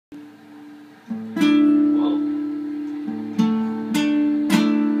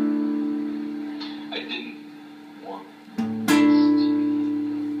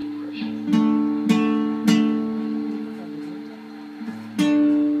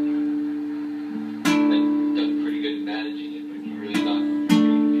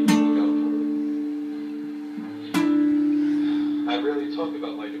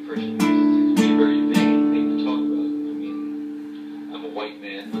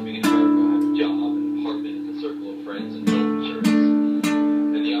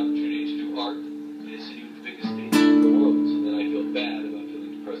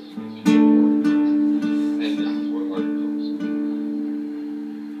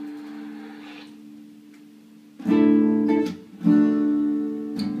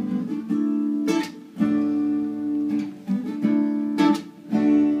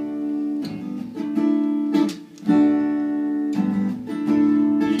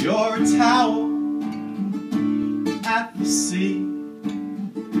You're a towel at the sea.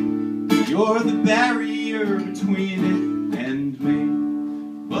 You're the barrier between it and me.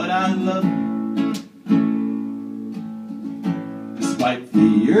 But I love you, despite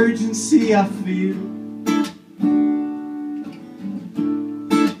the urgency I feel.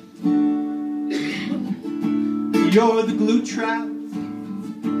 You're the glue trap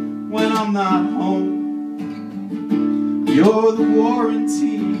when I'm not home. You're the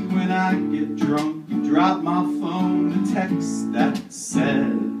warranty when I get drunk. You drop my phone, a text that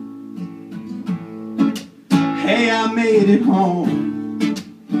said, hey, I made it home.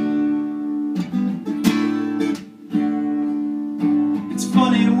 It's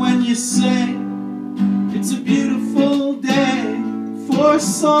funny when you say it's a beautiful day for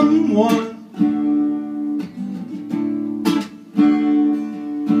someone.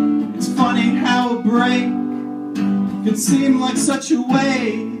 It's funny how a break can seem like such a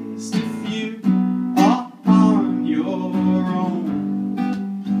waste if you are on your own.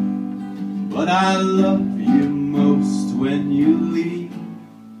 But I love you most when you leave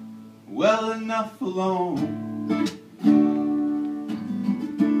well enough alone.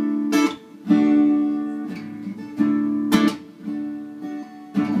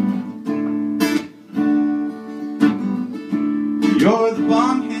 You're the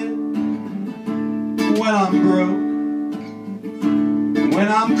bomb hit when I'm broke, when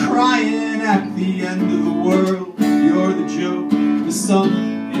I'm crying at the end of the world. You're the joke, the sun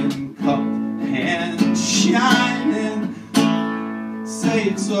in cupped hand shining. Say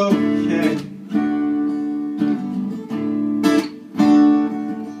it's okay.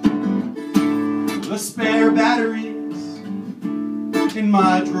 The spare batteries in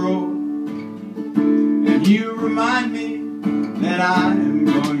my drawer, and you remind me that I am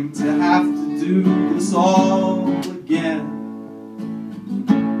going to have to do this all again.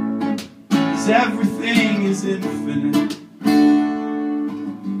 'Cause everything is infinite.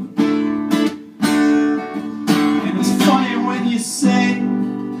 And it's funny when you say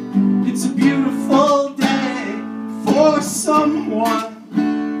it's a beautiful day for someone.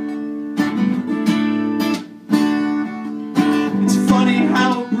 It's funny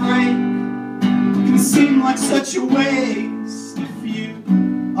how a break can seem like such a waste if you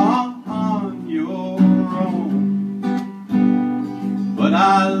are on your own. But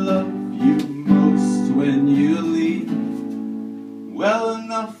I love you most when you leave well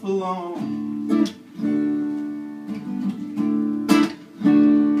enough alone.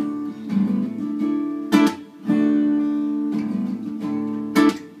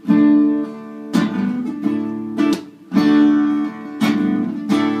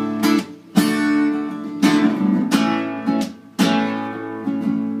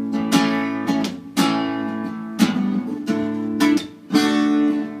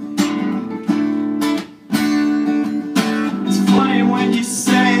 You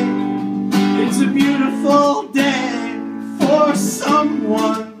say it's a beautiful day for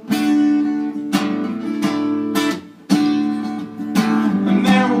someone, and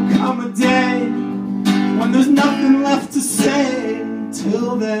there will come a day when there's nothing left to say.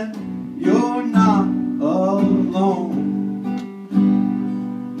 Till then, you're not alone.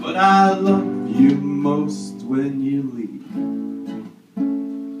 But I love you most when you leave.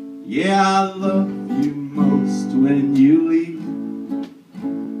 Yeah, I love you most when you leave.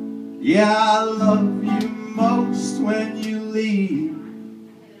 Yeah, I love you most when you leave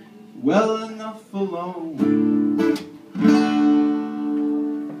well enough alone.